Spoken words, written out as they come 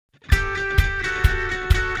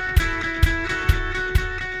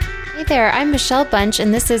there, I'm Michelle Bunch,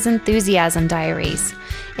 and this is Enthusiasm Diaries.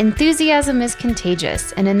 Enthusiasm is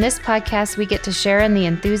contagious, and in this podcast, we get to share in the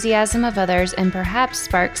enthusiasm of others and perhaps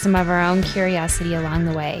spark some of our own curiosity along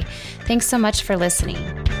the way. Thanks so much for listening.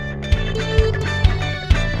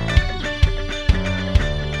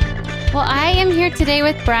 Well, I am here today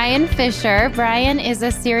with Brian Fisher. Brian is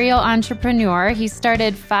a serial entrepreneur. He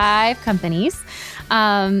started 5 companies.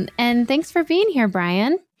 And thanks for being here,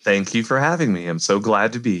 Brian. Thank you for having me. I'm so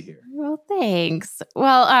glad to be here. Well, thanks.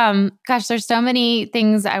 Well, there's so many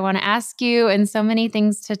things I want to ask you and so many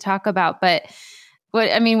things to talk about. But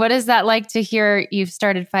what is that like to hear you've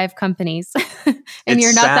started 5 companies and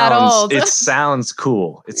you're not that old? It sounds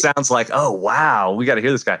cool. It sounds like, oh, wow, we got to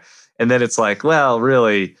hear this guy. And then it's like, well,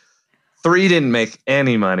 really, 3 didn't make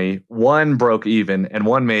any money. 1 broke even and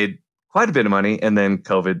 1 made quite a bit of money. And then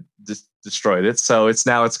COVID destroyed it. So it's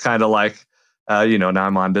kind of like, now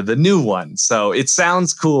I'm on to the new one. So it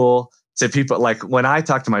sounds cool to people. Like when I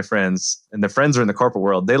talk to my friends and the friends are in the corporate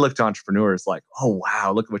world, they look to entrepreneurs like, oh,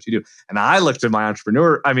 wow, look at what you do. And I look to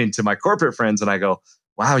to my corporate friends and I go,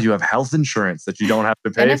 wow, you have health insurance that you don't have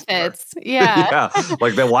to pay benefits. For. Yeah. Yeah.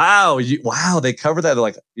 Like that. Wow. They cover that.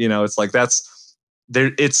 Like, it's like that's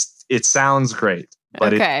there. It sounds great,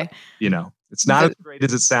 but okay. It's not as great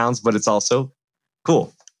as it sounds, but it's also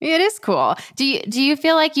cool. It is cool. Do you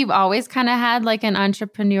feel like you've always kind of had like an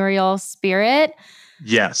entrepreneurial spirit?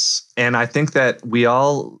 Yes. And I think that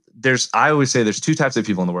I always say there's 2 types of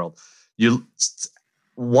people in the world.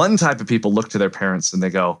 One type of people look to their parents and they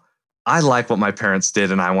go, I like what my parents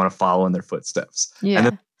did and I want to follow in their footsteps. Yeah. And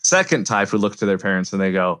the second type who look to their parents and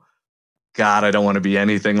they go, God, I don't want to be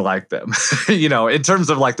anything like them, in terms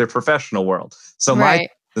of like their professional world. So my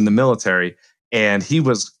in the military, and he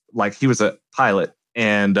was a pilot.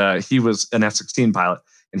 And he was an F-16 pilot,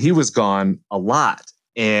 and he was gone a lot.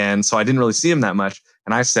 And so I didn't really see him that much.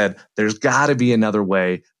 And I said, there's got to be another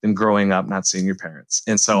way than growing up not seeing your parents.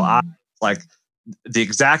 And so I like the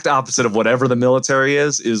exact opposite of whatever the military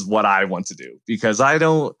is what I want to do, because I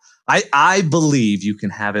believe you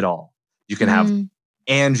can have it all. You can have,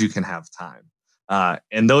 and you can have time.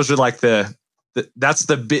 And those are like that's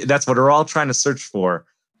what we're all trying to search for.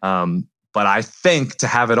 But I think to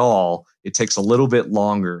have it all, it takes a little bit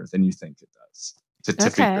longer than you think it does to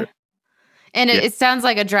figure it. And it sounds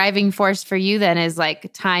like a driving force for you then is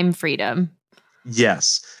like time freedom.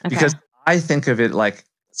 Yes, because I think of it like,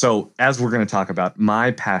 so as we're going to talk about,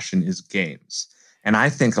 my passion is games. And I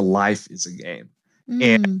think life is a game.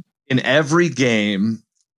 And in every game,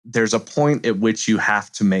 there's a point at which you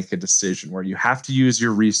have to make a decision where you have to use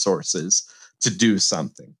your resources to do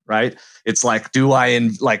something, right? It's like, do I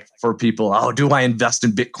invest in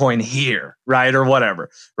Bitcoin here, right? Or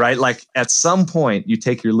whatever, right? Like at some point you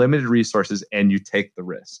take your limited resources and you take the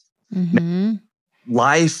risk. Now,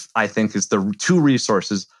 life, I think, is the 2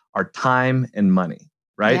 resources are time and money,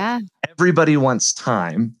 right? Yeah. Everybody wants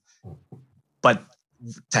time, but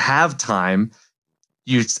to have time,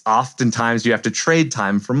 oftentimes you have to trade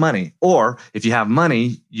time for money. Or if you have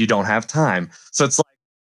money, you don't have time. So it's like,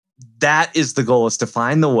 that is the goal, is to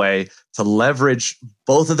find the way to leverage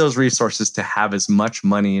both of those resources to have as much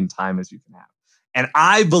money and time as you can have. And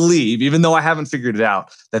I believe, even though I haven't figured it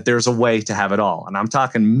out, that there's a way to have it all. And I'm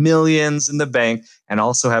talking millions in the bank and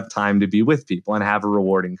also have time to be with people and have a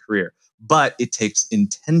rewarding career. But it takes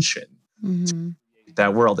intention to create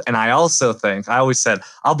that world. And I also think, I always said,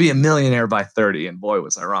 I'll be a millionaire by 30. And boy,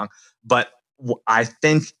 was I wrong. But I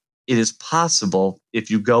think it is possible if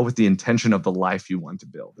you go with the intention of the life you want to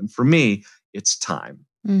build. And for me, it's time.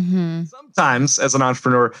 Sometimes as an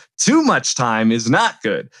entrepreneur, too much time is not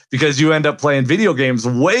good because you end up playing video games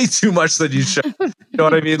way too much than you should. You know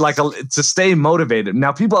what I mean? Like to stay motivated.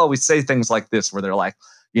 Now, people always say things like this where they're like,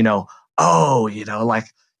 like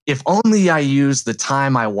if only I use the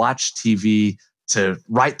time I watch TV to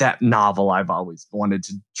write that novel I've always wanted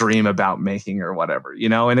to dream about making or whatever,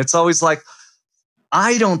 and it's always like,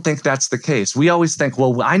 I don't think that's the case. We always think,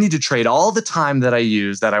 well, I need to trade all the time that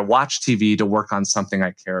I watch TV to work on something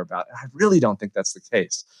I care about. And I really don't think that's the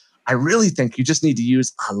case. I really think you just need to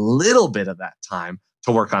use a little bit of that time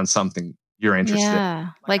to work on something you're interested in.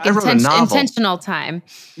 Like intentional time.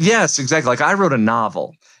 Yes, exactly. Like I wrote a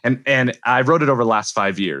novel and I wrote it over the last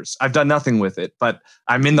 5 years. I've done nothing with it, but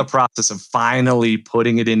I'm in the process of finally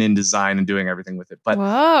putting it in InDesign and doing everything with it. But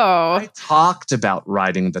I talked about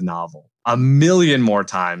writing the novel 1 million more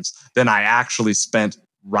times than I actually spent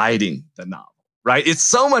writing the novel, right? It's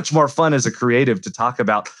so much more fun as a creative to talk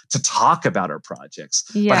about our projects.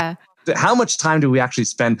 Yeah. But how much time do we actually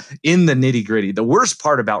spend in the nitty gritty? The worst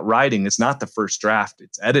part about writing is not the first draft,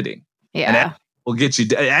 it's editing. Yeah. will get you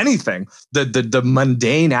anything. The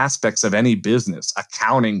mundane aspects of any business,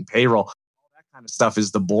 accounting, payroll, all that kind of stuff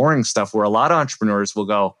is the boring stuff where a lot of entrepreneurs will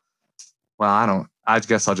go, well, I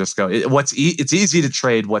guess I'll just go. It's easy to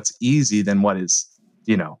trade what's easy than what is,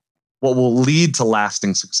 what will lead to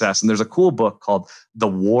lasting success. And there's a cool book called The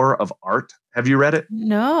War of Art. Have you read it?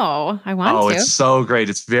 No, I want to. Oh, it's so great.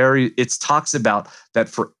 It talks about that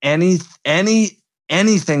for anything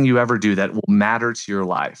you ever do that will matter to your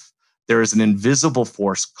life, there is an invisible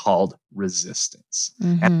force called resistance.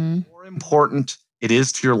 Mm-hmm. And the more important it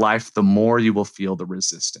is to your life, the more you will feel the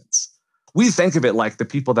resistance. We think of it like the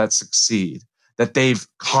people that succeed, that they've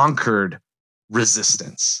conquered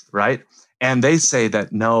resistance, right? And they say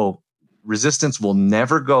that no, resistance will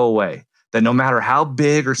never go away, that no matter how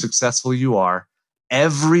big or successful you are,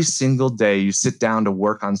 every single day you sit down to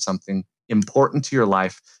work on something important to your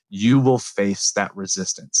life, you will face that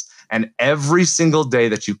resistance. And every single day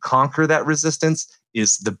that you conquer that resistance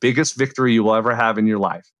is the biggest victory you will ever have in your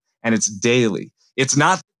life. And it's daily. It's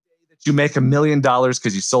not the day that you make $1 million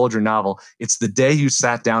because you sold your novel. It's the day you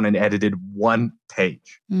sat down and edited one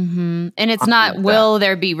page. Mm-hmm. And it's not, will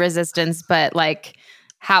there be resistance, but like,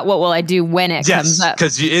 what will I do when it comes up?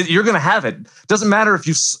 Because you're going to have it. Doesn't matter if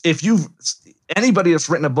anybody that's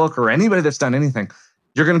written a book or anybody that's done anything,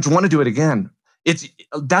 you're going to want to do it again.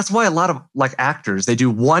 That's why a lot of like actors, they do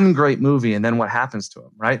one great movie and then what happens to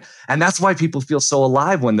them, right? And that's why people feel so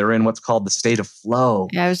alive when they're in what's called the state of flow.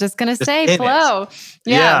 Yeah, I was just going to say flow.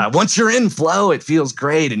 Yeah. Once you're in flow, it feels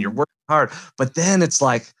great and you're working hard. But then it's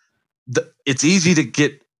like, it's easy to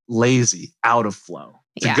get lazy out of flow.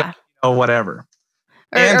 Whatever.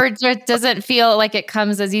 Or it doesn't feel like it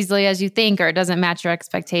comes as easily as you think, or it doesn't match your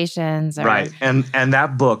expectations. Right. And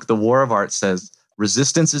that book, The War of Art, says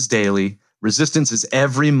resistance is daily. Resistance is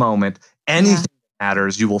every moment. Anything that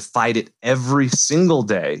matters, you will fight it every single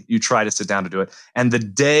day. You try to sit down to do it. And the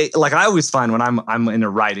day, like I always find when I'm in a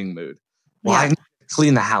writing mood, I need to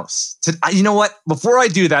clean the house. You know what? Before I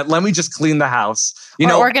do that, let me just clean the house.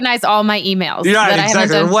 Organize all my emails that I haven't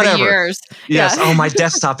done for years. Yes. Oh, my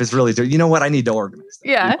desktop is really dirty. You know what? I need to organize that.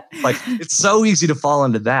 Yeah. Like it's so easy to fall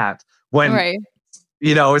into that when,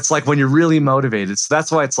 it's like when you're really motivated. So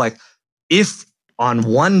that's why it's like, if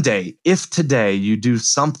today you do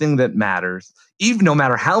something that matters, even no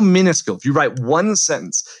matter how minuscule, if you write one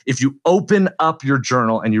sentence, if you open up your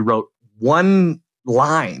journal and you wrote one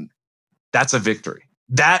line, that's a victory.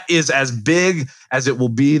 That is as big as it will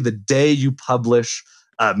be the day you publish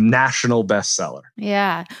a national bestseller.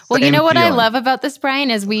 Yeah. Well, you know what I love about this,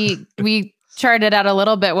 Brian, is we charted out a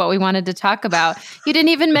little bit what we wanted to talk about. You didn't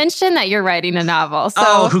even mention that you're writing a novel.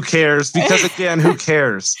 So. Who cares? Because again, who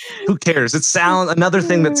cares? Who cares? It sounds another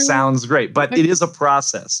thing that sounds great, but it is a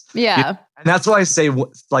process. Yeah. And that's why I say,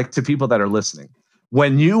 like, to people that are listening,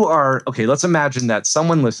 when you are, okay, let's imagine that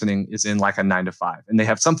someone listening is in like a 9-to-5 and they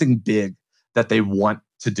have something big that they want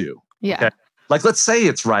to do. Yeah. Okay? Like, let's say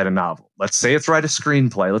it's write a novel. Let's say it's write a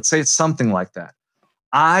screenplay. Let's say it's something like that.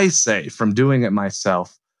 I say, from doing it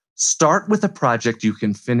myself, start with a project you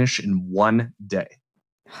can finish in one day.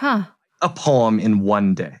 A poem in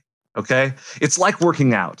one day. Okay? It's like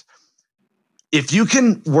working out. If you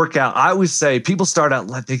can work out, I always say people start out,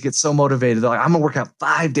 they get so motivated. They're like, I'm going to work out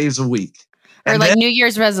 5 days a week. Or like New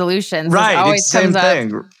Year's resolutions. Right. Always same comes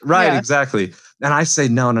thing. Up. Right. Yeah. Exactly. And I say,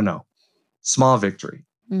 no. Small victory.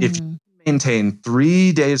 Mm-hmm. If you maintain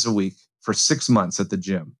 3 days a week for 6 months at the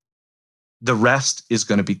gym, the rest is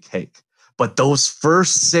going to be cake. But those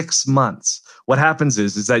first 6 months, what happens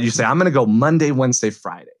is that you say, I'm going to go Monday, Wednesday,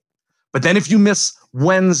 Friday. But then if you miss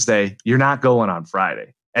Wednesday, you're not going on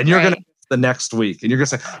Friday. And you're going to miss the next week. And you're going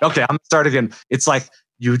to say, okay, I'm going to start again. It's like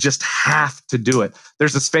you just have to do it.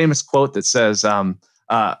 There's this famous quote that says,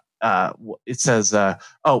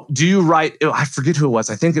 do you write? I forget who it was.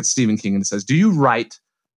 I think it's Stephen King. And it says, do you write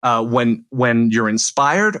when you're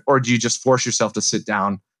inspired, or do you just force yourself to sit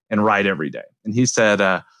down and write every day? And he said,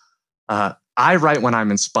 I write when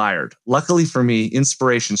I'm inspired. Luckily for me,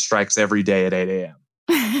 inspiration strikes every day at 8 a.m.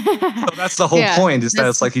 So that's the whole point, is that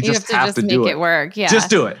it's like you just have to do it. Make it work. Yeah. Just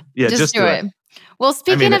do it. Yeah, just do it. Well,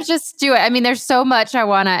 speaking of just do it, there's so much I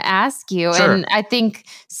want to ask you. Sure. And I think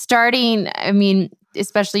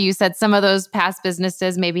especially you said some of those past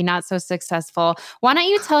businesses, maybe not so successful. Why don't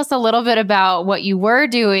you tell us a little bit about what you were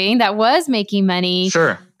doing that was making money?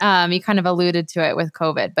 Sure. You kind of alluded to it with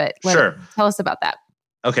COVID, but tell us about that.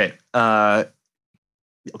 Okay.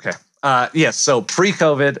 Yes. So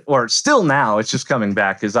pre-COVID, or still now, it's just coming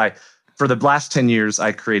back, for the last 10 years,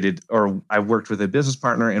 I worked with a business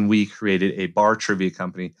partner, and we created a bar trivia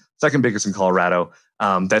company, second biggest in Colorado.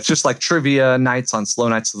 That's just like trivia nights on slow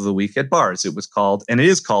nights of the week at bars. It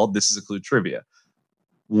is called This Is a Clue Trivia.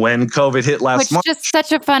 when COVID hit last month. Which just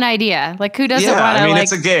such a fun idea. Like, who doesn't want to? I mean,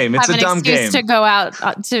 it's a game. It's a dumb game to go out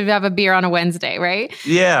to have a beer on a Wednesday, right?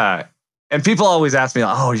 Yeah, and people always ask me,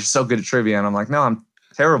 "Oh, you're so good at trivia," and I'm like, "No, I'm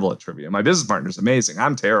terrible at trivia. My business partner's amazing.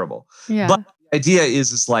 I'm terrible." Yeah. But the idea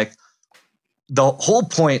is like the whole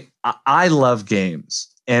point. I love games,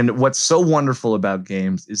 and what's so wonderful about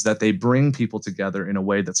games is that they bring people together in a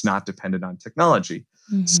way that's not dependent on technology.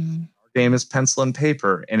 So game is pencil and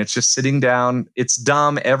paper, and it's just sitting down. It's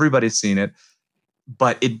dumb. Everybody's seen it,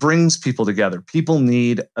 but it brings people together. People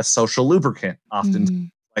need a social lubricant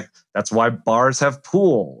often. Like, that's why bars have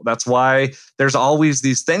pool. That's why there's always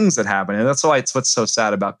these things that happen. And that's why it's what's so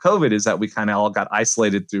sad about COVID is that we kind of all got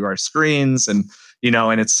isolated through our screens, and,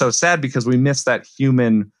 and it's so sad because we miss that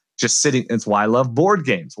human just sitting. It's why I love board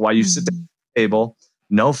games, why you sit down at the table,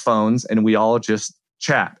 no phones, and we all just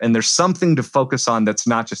chat, and there's something to focus on that's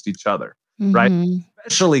not just each other, right?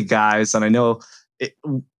 Especially guys, and I know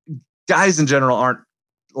guys in general aren't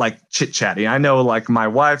like chit chatting. I know, like my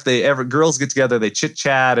wife, girls get together, they chit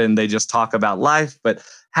chat and they just talk about life. But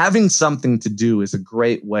having something to do is a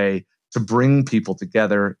great way to bring people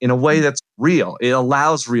together in a way that's real. It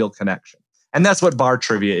allows real connection, and that's what bar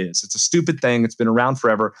trivia is. It's a stupid thing. It's been around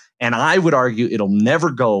forever, and I would argue it'll never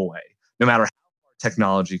go away, no matter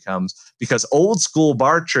technology comes, because old school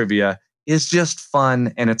bar trivia is just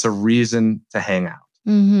fun and it's a reason to hang out.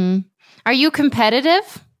 Are you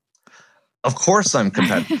competitive? Of course I'm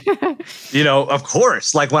competitive. Of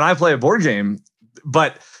course, like when I play a board game,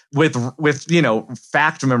 but with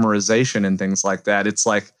fact memorization and things like that, it's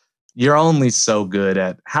like you're only so good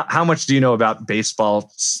at how much do you know about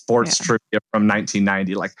baseball sports trivia from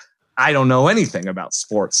 1990? Like, I don't know anything about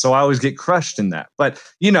sports, so I always get crushed in that. But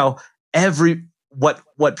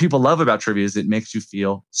what people love about trivia is it makes you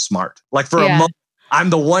feel smart. Like for a moment, I'm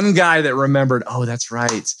the one guy that remembered, oh, that's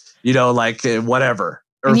right. Whatever.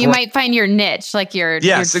 And you might find your niche, like your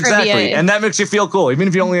yes, your exactly. And that makes you feel cool, even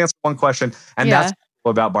if you only answer one question. And that's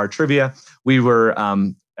cool about bar trivia. We were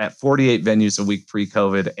at 48 venues a week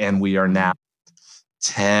pre-COVID, and we are now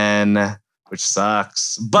 10, which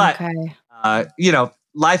sucks. But,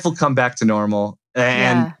 life will come back to normal.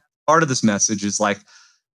 And part of this message is like,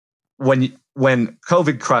 when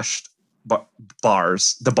COVID crushed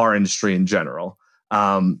bars, the bar industry in general,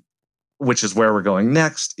 which is where we're going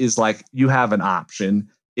next, is like you have an option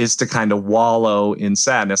is to kind of wallow in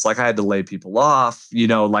sadness. Like I had to lay people off,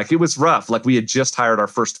 like it was rough. Like we had just hired our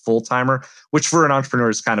first full-timer, which for an entrepreneur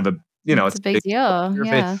is kind of a, it's a big deal.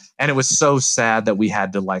 Yeah. And it was so sad that we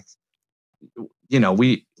had to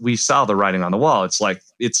we saw the writing on the wall. It's like,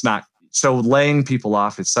 it's not, so laying people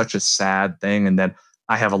off is such a sad thing. And then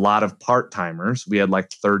I have a lot of part-timers. We had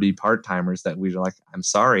like 30 part-timers that we were like, I'm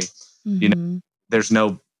sorry, there's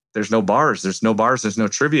no bars, there's no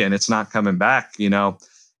trivia, and it's not coming back,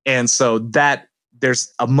 And so that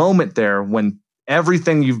there's a moment there when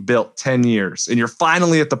everything you've built 10 years and you're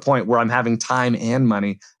finally at the point where I'm having time and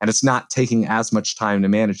money and it's not taking as much time to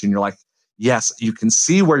manage. And you're like, yes, you can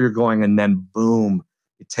see where you're going. And then boom,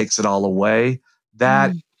 it takes it all away.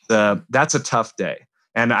 That's a tough day.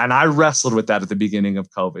 And I wrestled with that at the beginning of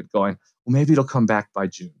COVID, going, well, maybe it'll come back by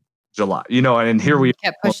June, July, and here we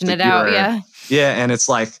kept pushing it out. Yeah. And it's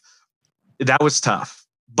like, that was tough.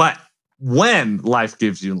 But when life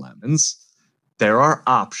gives you lemons, there are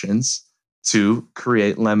options to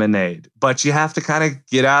create lemonade. But you have to kind of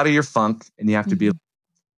get out of your funk and you have to be like,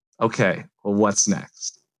 okay, well, what's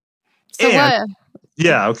next?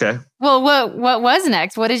 Yeah, okay. Well, what was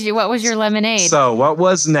next? What was your lemonade? So what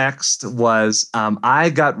was next was I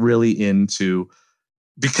got really into,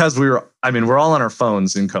 because we're all on our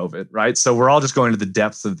phones in COVID, right? So we're all just going to the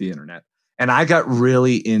depths of the internet. And I got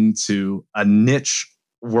really into a niche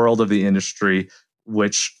world of the industry,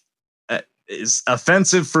 which is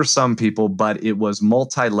offensive for some people, but it was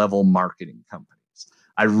multi-level marketing companies.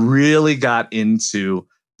 I really got into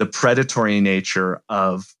the predatory nature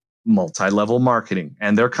of multi-level marketing.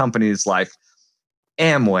 And there are companies like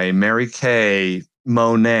Amway, Mary Kay,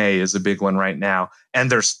 Monet is a big one right now.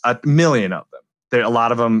 And there's a million of them. There are a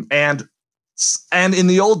lot of them. And in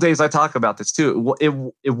the old days, I talk about this too.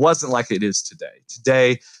 It wasn't like it is today.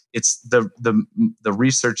 Today, it's the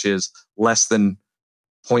research is less than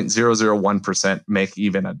 0.001% make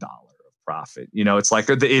even $1 of profit. It's like,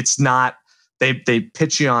 it's not, they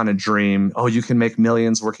pitch you on a dream. Oh, you can make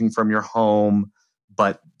millions working from your home.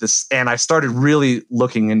 But this, and I started really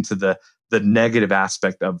looking into the negative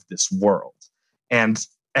aspect of this world. And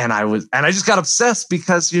I just got obsessed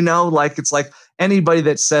because, it's like anybody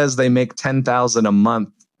that says they make $10,000 a month,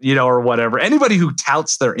 or whatever, anybody who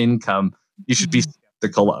touts their income, you should be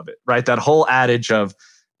skeptical of it, right? That whole adage of,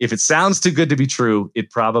 if it sounds too good to be true,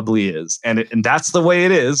 it probably is. And that's the way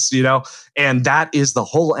it is, and that is the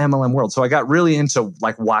whole MLM world. So I got really into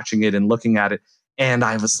like watching it and looking at it. And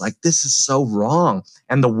I was like, this is so wrong.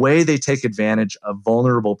 And the way they take advantage of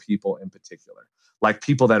vulnerable people in particular, like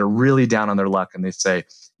people that are really down on their luck, and they say,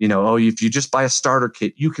 oh, if you just buy a starter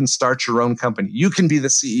kit, you can start your own company. You can be the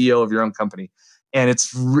CEO of your own company. And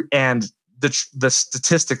the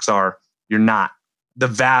statistics are, you're not. The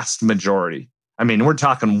vast majority. I mean, we're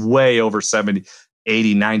talking way over 70,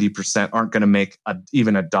 80, 90% aren't going to make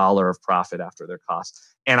even $1 of profit after their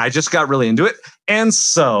costs. And I just got really into it. And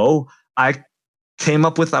so I came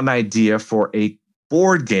up with an idea for a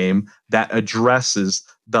board game that addresses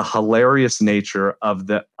the hilarious nature of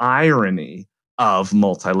the irony of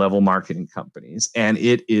multi-level marketing companies. And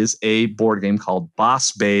it is a board game called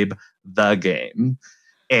Boss Babe, the Game.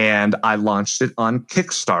 And I launched it on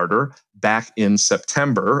Kickstarter back in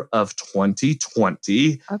September of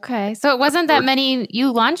 2020. Okay. So it wasn't that many.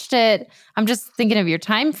 You launched it. I'm just thinking of your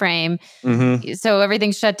time frame. Mm-hmm. So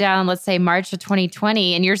everything shut down, let's say March of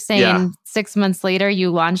 2020. And you're saying 6 months later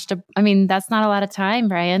you launched that's not a lot of time,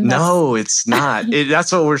 Brian. No, it's not.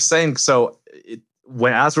 That's what we're saying. So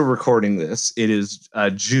as we're recording this, it is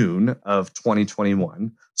June of 2021.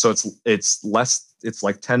 So it's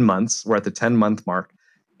like 10 months. We're at the 10-month mark.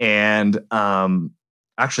 And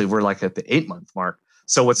actually, we're like at the 8-month mark.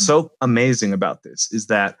 So what's so amazing about this is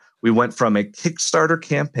that we went from a Kickstarter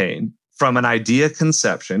campaign, from an idea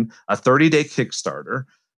conception, a 30-day Kickstarter,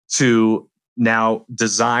 to now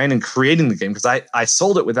design and creating the game. Because I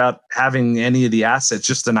sold it without having any of the assets,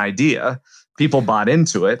 just an idea. People bought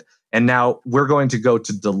into it. And now we're going to go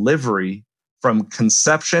to delivery from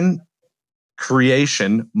conception,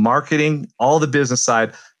 creation, marketing, all the business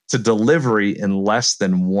side, to delivery in less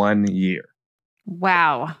than 1 year.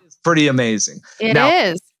 Wow. It's pretty amazing. It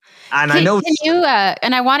is. And and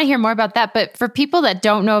I want to hear more about that, but for people that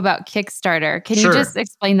don't know about Kickstarter, can you just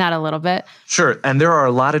explain that a little bit? Sure. And there are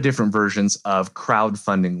a lot of different versions of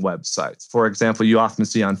crowdfunding websites. For example, you often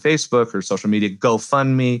see on Facebook or social media,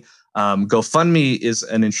 GoFundMe. GoFundMe is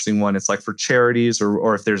an interesting one. It's like for charities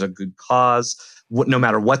or if there's a good cause. No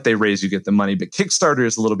matter what they raise, you get the money. But Kickstarter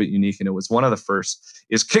is a little bit unique, and it was one of the first.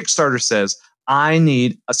 Is Kickstarter says,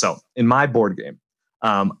 so in my board game,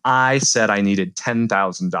 I said I needed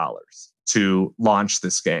 $10,000 to launch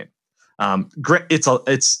this game.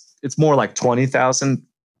 It's more like 20,000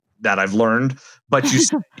 that I've learned, but you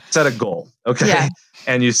set a goal, okay? Yeah.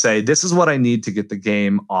 And you say, this is what I need to get the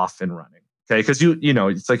game off and running. Okay, because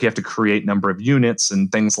it's like you have to create number of units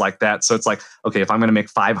and things like that. So it's like, okay, if I'm going to make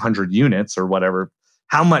 500 units or whatever,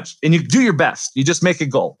 how much? And you do your best. You just make a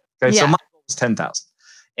goal. Okay, so my goal is 10,000,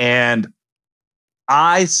 and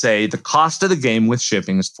I say the cost of the game with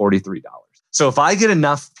shipping is $43. So if I get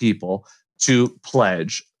enough people to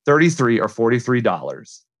pledge $33 or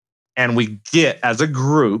 $43, and we get as a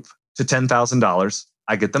group to $10,000,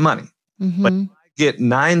 I get the money. Mm-hmm. But if I get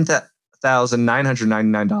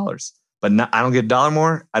 $9,999. But I don't get $1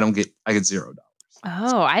 more. I get $0.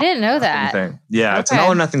 Oh, I didn't know that. Thing. Yeah, It's an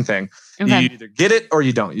all or nothing thing. Okay. You either get it or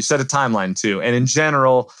you don't. You set a timeline too. And in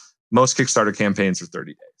general, most Kickstarter campaigns are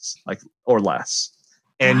 30 days, or less.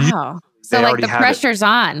 And so like the pressure's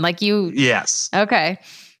on. Like you. Yes. Okay.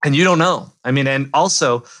 And you don't know. I mean, and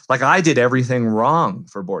also like I did everything wrong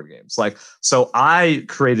for board games. So I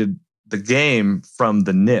created the game from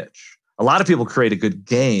the niche. A lot of people create a good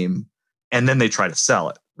game and then they try to sell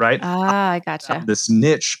it. Right? I gotcha. This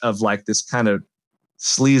niche of like this kind of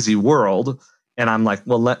sleazy world. And I'm like,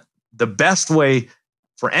 well, the best way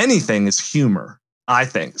for anything is humor, I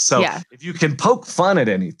think. So if you can poke fun at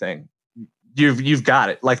anything, you've got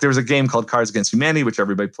it. Like there was a game called Cards Against Humanity, which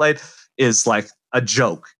everybody played, is like a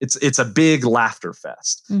joke. It's a big laughter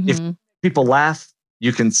fest. Mm-hmm. If people laugh,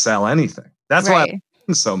 you can sell anything. That's why I like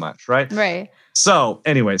so much, right? Right. So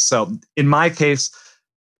anyway, in my case,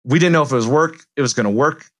 we didn't know if it was going to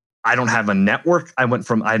work. I don't have a network. I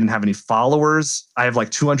didn't have any followers. I have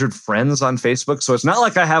like 200 friends on Facebook. So it's not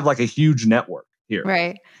like I have like a huge network here.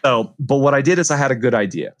 Right. So, but what I did is I had a good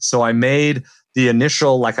idea. So I made the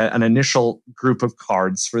initial, an initial group of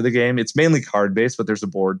cards for the game. It's mainly card based, but there's a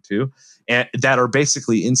board too. And that are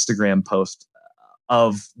basically Instagram posts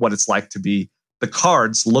of what it's like to be. The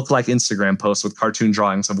cards look like Instagram posts with cartoon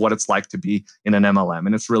drawings of what it's like to be in an MLM.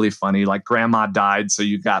 And it's really funny. Like grandma died, so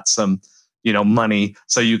you got some, money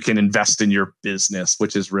so you can invest in your business,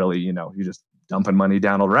 which is really, you just dumping money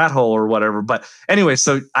down a rat hole or whatever. But anyway,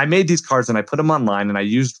 so I made these cards and I put them online and I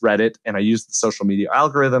used Reddit and I used the social media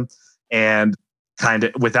algorithm and kind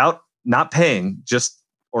of without not paying, just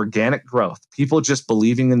organic growth, people just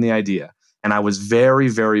believing in the idea. And I was very,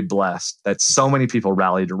 very blessed that so many people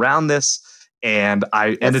rallied around this. And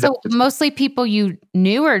I ended up. Mostly people you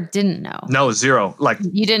knew or didn't know? No, zero. Like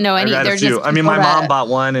you didn't know any. They're just. I mean, my mom bought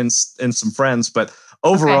one and some friends, but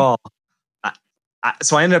overall,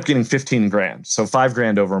 so I ended up getting 15 grand. So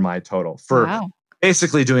 $5,000 over my total for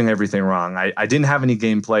basically doing everything wrong. I didn't have any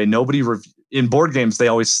gameplay. Nobody in board games.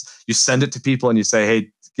 You send it to people and you say,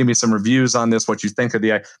 hey, give me some reviews on this. What you think of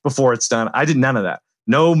before it's done. I did none of that.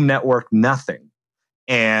 No network, nothing.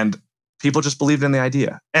 And people just believed in the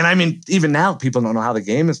idea. And I mean, even now, people don't know how the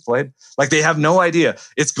game is played. Like they have no idea.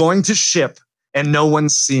 It's going to ship and no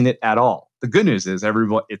one's seen it at all. The good news is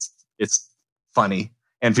everyone, it's funny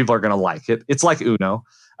and people are going to like it. It's like Uno.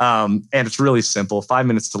 And it's really simple. 5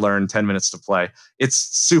 minutes to learn, 10 minutes to play. It's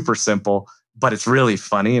super simple, but it's really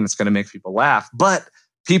funny and it's going to make people laugh. But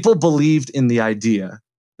people believed in the idea.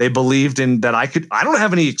 They believed in that I don't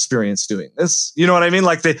have any experience doing this. You know what I mean?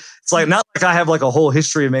 Like it's like, not like I have like a whole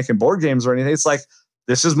history of making board games or anything. It's like,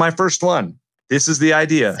 this is my first one. This is the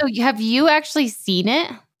idea. So have you actually seen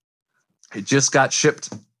it? It just got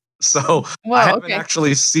shipped. So I haven't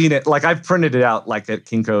actually seen it. Like I've printed it out like at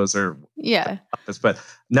Kinko's or office, but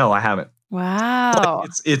no, I haven't. Wow.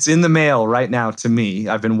 It's in the mail right now to me.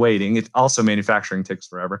 I've been waiting. It also manufacturing takes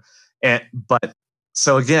forever. But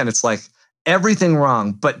so again, it's like, everything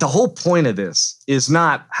wrong. But the whole point of this is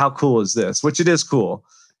not how cool is this, which it is cool.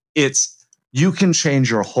 It's you can change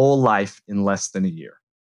your whole life in less than a year.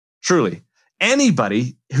 Truly.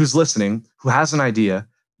 Anybody who's listening, who has an idea,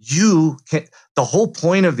 you can. The whole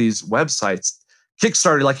point of these websites,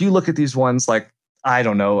 Kickstarter, like you look at these ones like, I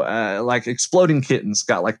don't know, like Exploding Kittens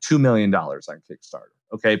got like $2 million on Kickstarter.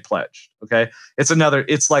 Okay, pledged. Okay. It's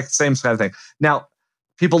like the same kind of thing. Now,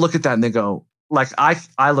 people look at that and they go, like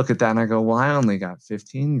I look at that and I go, well, I only got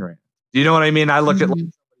 15 grand. Do you know what I mean? I look at like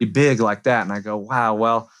big like that and I go, wow,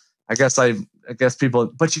 well, I guess people,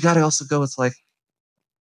 but you got to also go, it's like,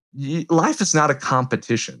 life is not a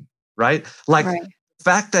competition, right? Like the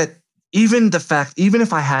fact, even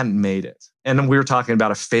if I hadn't made it, and we were talking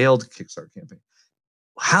about a failed Kickstarter campaign,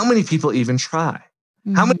 how many people even try?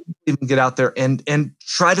 How many people even get out there and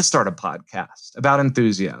try to start a podcast about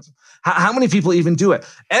enthusiasm? How many people even do it?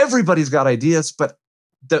 Everybody's got ideas, but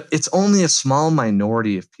it's only a small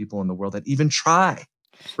minority of people in the world that even try,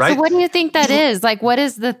 right? So what do you think that is? Like, what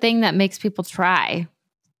is the thing that makes people try?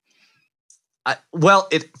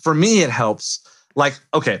 For me, it helps. Like,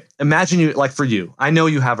 okay, imagine for you, I know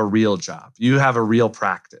you have a real job. You have a real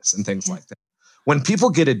practice and things like that. When people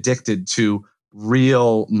get addicted to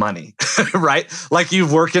real money, right? Like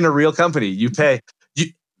you work in a real company, you pay.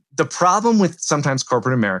 The problem with sometimes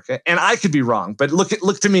corporate America, and I could be wrong, but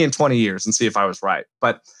look to me in 20 years and see if I was right.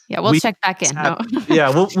 But we'll check back in.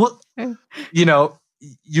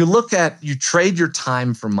 You trade your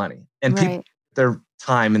time for money, and people their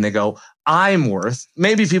time and they go, I'm worth.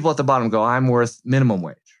 Maybe people at the bottom go, I'm worth minimum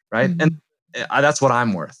wage, right? And that's what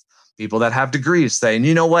I'm worth. People that have degrees saying,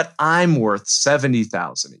 you know what, I'm worth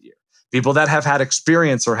 $70,000 a year. People that have had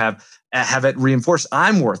experience or have it reinforced,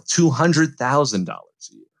 I'm worth $200,000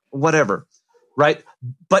 a year. Whatever, right?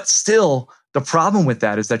 But still, the problem with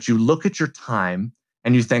that is that you look at your time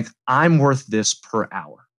and you think, I'm worth this per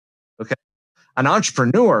hour, okay? An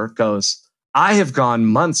entrepreneur goes, I have gone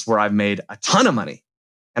months where I've made a ton of money,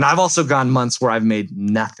 and I've also gone months where I've made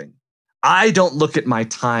nothing. I don't look at my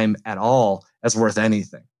time at all as worth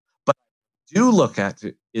anything. But what I do look at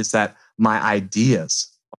it is that my ideas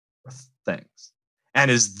are worth things.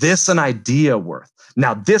 And is this an idea worth?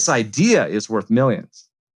 Now, this idea is worth millions.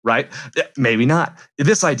 Right? Maybe not.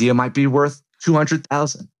 This idea might be worth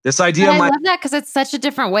 200,000. This idea I love that because it's such a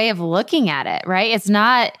different way of looking at it, right? It's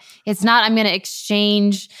not I'm going to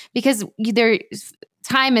exchange, because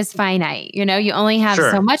time is finite. You know, you only have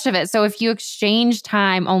so much of it. So if you exchange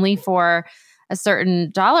time only for a certain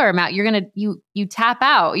dollar amount, you're going to you tap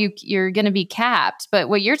out. You're going to be capped. But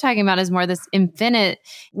what you're talking about is more this infinite.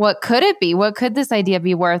 What could it be? What could this idea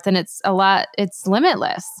be worth? And it's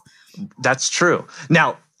limitless. That's true.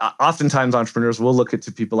 Now, oftentimes entrepreneurs will look at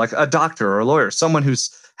people like a doctor or a lawyer, someone who's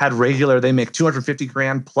had they make 250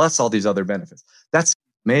 grand plus all these other benefits. That's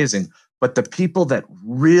amazing. But the people that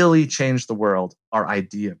really change the world are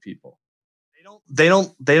idea people.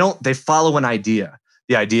 They follow an idea.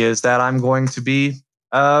 The idea is that I'm going to be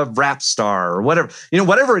a rap star or whatever,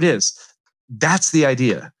 whatever it is. That's the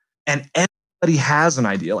idea. And everybody has an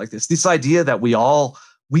idea like this. This idea that we all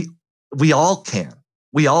can.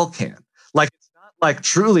 Like, it's not like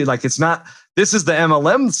truly, like it's not, this is the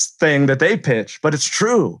MLM's thing that they pitch, but it's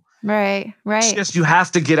true. Right. It's just, you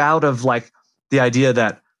have to get out of like the idea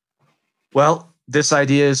that, well, this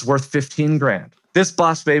idea is worth 15 grand. this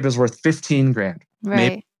Boss Babe is worth 15 grand.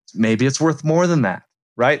 Right. Maybe it's worth more than that,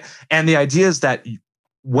 right? And the idea is that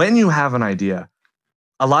when you have an idea,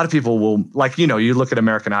 a lot of people will, like, you look at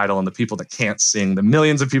American Idol and the people that can't sing, the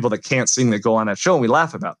millions of people that can't sing that go on that show and we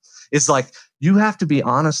laugh about. It's like, you have to be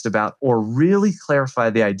honest about or really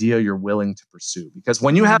clarify the idea you're willing to pursue. Because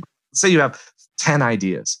when you have, say you have 10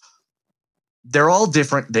 ideas, they're all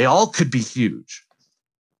different. They all could be huge.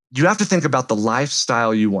 You have to think about the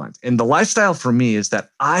lifestyle you want. And the lifestyle for me is that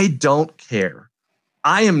I don't care.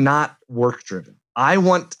 I am not work driven. I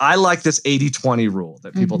like this 80-20 rule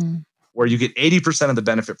that people, where you get 80% of the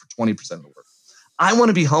benefit for 20% of the work. I want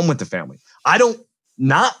to be home with the family. I don't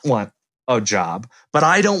not want a job, but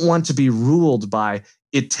I don't want to be ruled by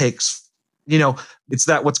it takes, it's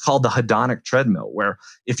that what's called the hedonic treadmill, where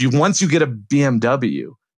once you get a BMW,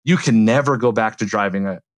 you can never go back to driving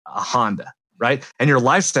a Honda, right? And your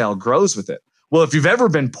lifestyle grows with it. Well, if you've ever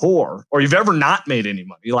been poor or you've ever not made any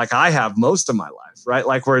money, like I have most of my life, right?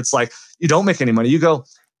 Like where it's like, you don't make any money. You go,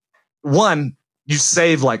 one, you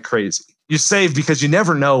save like crazy. You save because you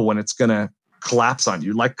never know when it's going to collapse on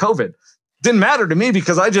you. Like COVID didn't matter to me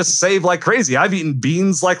because I just save like crazy. I've eaten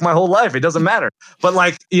beans like my whole life. It doesn't matter. But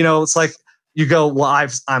like, it's like you go, well,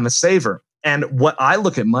 I'm a saver. And what I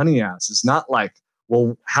look at money as is not like,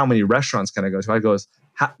 well, how many restaurants can I go to? I go,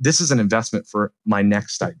 this is an investment for my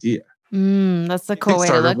next idea. That's a cool way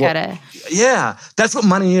to look at it. Yeah, that's what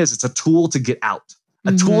money is. It's a tool to get out,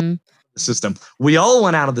 a tool to the system. We all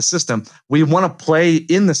want out of the system. We want to play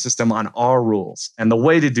in the system on our rules. And the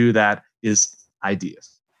way to do that is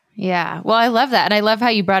ideas. Yeah. Well, I love that. And I love how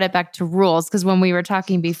you brought it back to rules, because when we were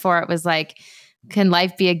talking before, it was like, can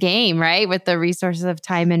life be a game, right? With the resources of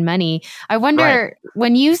time and money. I wonder,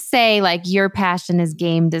 when you say like your passion is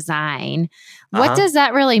game design, what does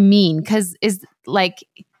that really mean? Because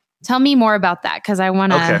tell me more about that, because I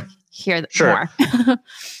want to hear more.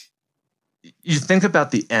 You think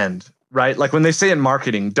about the end, right? Like when they say in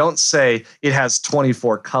marketing, don't say it has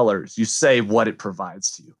 24 colors. You say what it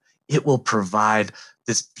provides to you. It will provide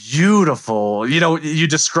this beautiful, you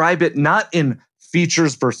describe it not in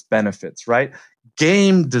features versus benefits, right?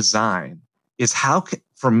 Game design is how can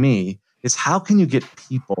you get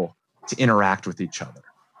people to interact with each other,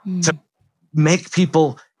 to make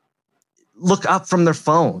people look up from their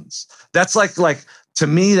phones. That's like to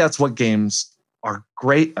me, that's what games are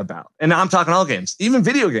great about. And I'm talking all games, even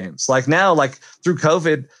video games. Like now, like through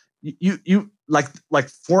COVID, you like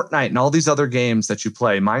Fortnite and all these other games that you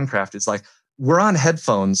play, Minecraft, is like we're on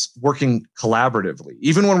headphones working collaboratively.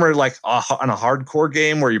 Even when we're like on a hardcore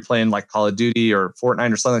game where you're playing like Call of Duty or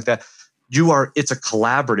Fortnite or something like that, it's a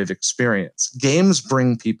collaborative experience. Games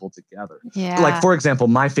bring people together. Yeah. Like, for example,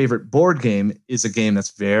 my favorite board game is a game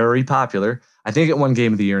that's very popular. I think it won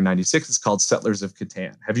Game of the Year in 96. It's called Settlers of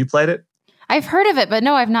Catan. Have you played it? I've heard of it, but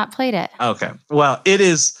no, I've not played it. Okay. Well, it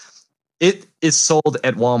is sold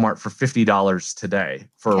at Walmart for $50 today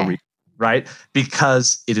for a week, right?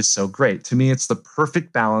 Because it is so great. To me, it's the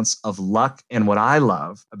perfect balance of luck. And what I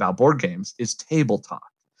love about board games is table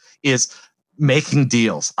talk, is making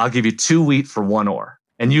deals. I'll give you 2 wheat for 1 ore.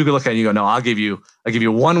 And you look at it and you go, no, I'll give you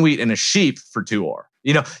 1 wheat and a sheep for 2 ore.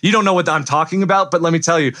 You don't know what I'm talking about, but let me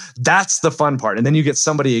tell you, that's the fun part. And then you get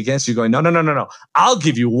somebody against you going, no. I'll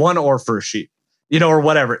give you 1 ore for a sheep, or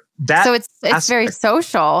whatever. So it's very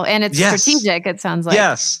social and it's strategic, it sounds like.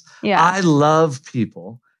 Yes. Yeah. I love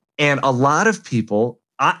people. And a lot of people,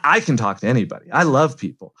 I can talk to anybody. I love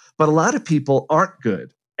people. But a lot of people aren't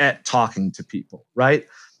good at talking to people, right?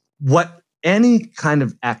 What any kind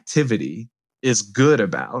of activity is good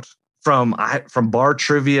about, from bar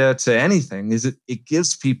trivia to anything, is it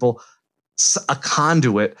gives people a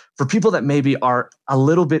conduit for people that maybe are a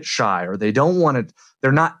little bit shy, or they don't want to,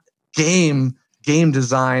 they're not game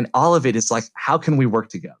design. All of it is like, how can we work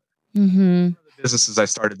together? One of the businesses I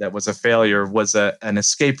started that was a failure was an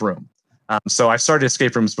escape room. So I started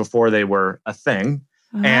escape rooms before they were a thing.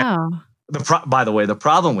 Wow. And by the way, the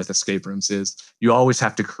problem with escape rooms is you always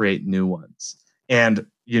have to create new ones. And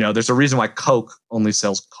there's a reason why Coke only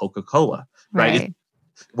sells Coca-Cola, right?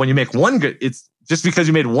 When you make one good, it's just because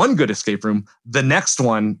you made one good escape room, the next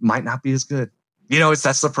one might not be as good.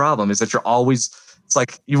 That's the problem, is that it's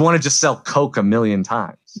like you want to just sell Coke a million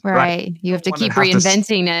times. Right. You have to keep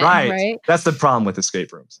reinventing it. Right. That's the problem with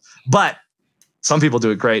escape rooms. But some people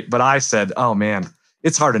do it great. But I said, oh man,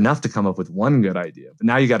 it's hard enough to come up with one good idea. But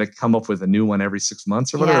now you got to come up with a new one every 6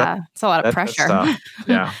 months or whatever. Yeah, it's a lot of pressure.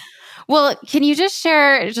 Yeah. Well, can you just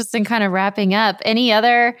share, just in kind of wrapping up,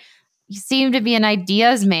 you seem to be an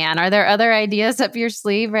ideas man. Are there other ideas up your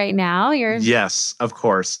sleeve right now? Yes, of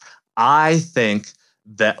course. I think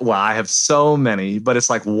I have so many, but it's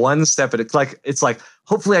like one step at a, it's like,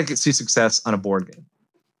 hopefully I can see success on a board game.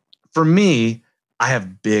 For me, I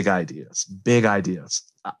have big ideas.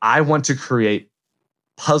 I want to create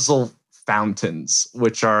puzzle fountains,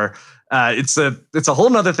 which are, it's a whole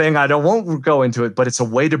nother thing. Won't go into it, but it's a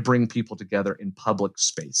way to bring people together in public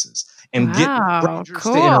spaces and get strangers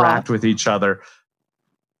to interact with each other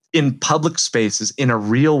in public spaces in a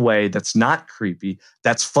real way that's not creepy,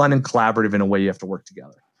 that's fun and collaborative in a way you have to work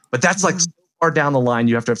together. But that's like so far down the line.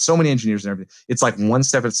 You have to have so many engineers and everything. It's like one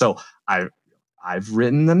step. So I've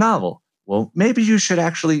written a novel. Well, maybe you should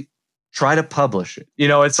actually try to publish it.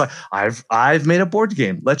 It's like I've made a board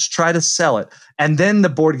game. Let's try to sell it. And then the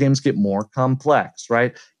board games get more complex,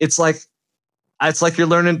 right? It's like you're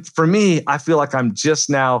learning. For me, I feel like I'm just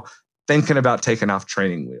now thinking about taking off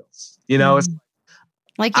training wheels. It's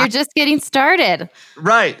like you're just getting started.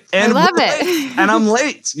 Right. And I love it. And I'm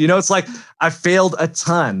late. It's like I failed a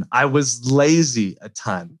ton. I was lazy a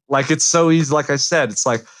ton. Like it's so easy. Like I said, it's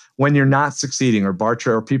like when you're not succeeding or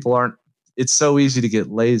people aren't, it's so easy to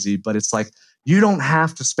get lazy, but it's like, you don't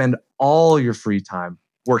have to spend all your free time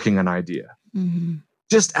working an idea. Mm-hmm.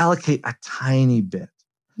 Just allocate a tiny bit.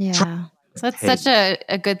 Yeah. So that's such a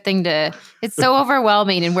good thing it's so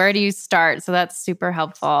overwhelming. And where do you start? So that's super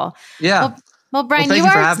helpful. Yeah. Well, Brian, you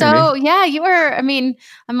are so, you were,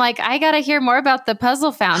 I'm like, I got to hear more about the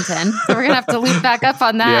puzzle fountain. So we're going to have to loop back up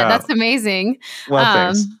on that. Yeah. That's amazing.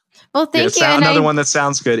 Well, thanks. Well, thank you. Another one that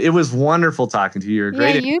sounds good. It was wonderful talking to you. You're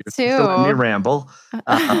great. Yeah, you too. Let me ramble. No,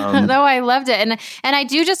 I loved it. And I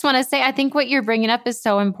do just want to say, I think what you're bringing up is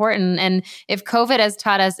so important. And if COVID has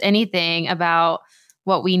taught us anything about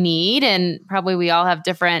what we need, and probably we all have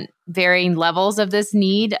different varying levels of this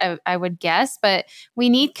need, I would guess, but we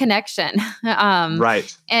need connection.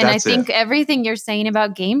 Right. And I think everything you're saying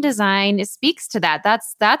about game design speaks to that.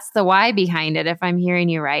 That's the why behind it, if I'm hearing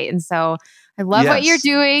you right. And so I love what you're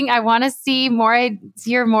doing. I want to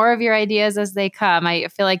hear more of your ideas as they come. I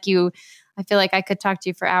feel like I could talk to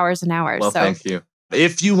you for hours and hours. Well, thank you.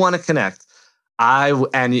 If you want to connect, and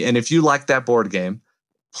if you like that board game,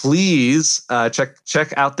 please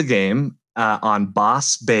check out the game on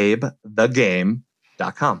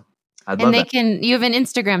bossbabethegame.com. You have an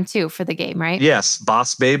Instagram too for the game, right? Yes,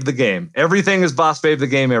 Boss Babe the Game. Everything is Boss Babe the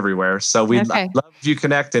Game everywhere. So I'd love if you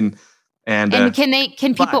connect and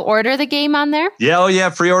can people order the game on there? Yeah, oh yeah,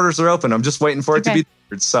 pre-orders are open. I'm just waiting for it to be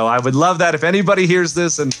delivered. So I would love that. If anybody hears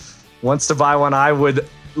this and wants to buy one, I would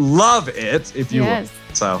love it if you would.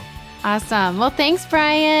 So awesome. Well, thanks,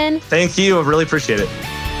 Brian. Thank you. I really appreciate it.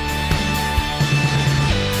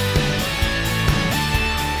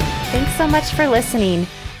 Thanks so much for listening.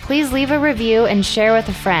 Please leave a review and share with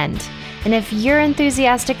a friend. And if you're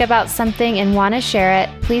enthusiastic about something and want to share it,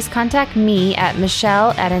 please contact me at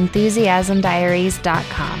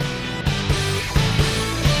Michelle@enthusiasmdiaries.com.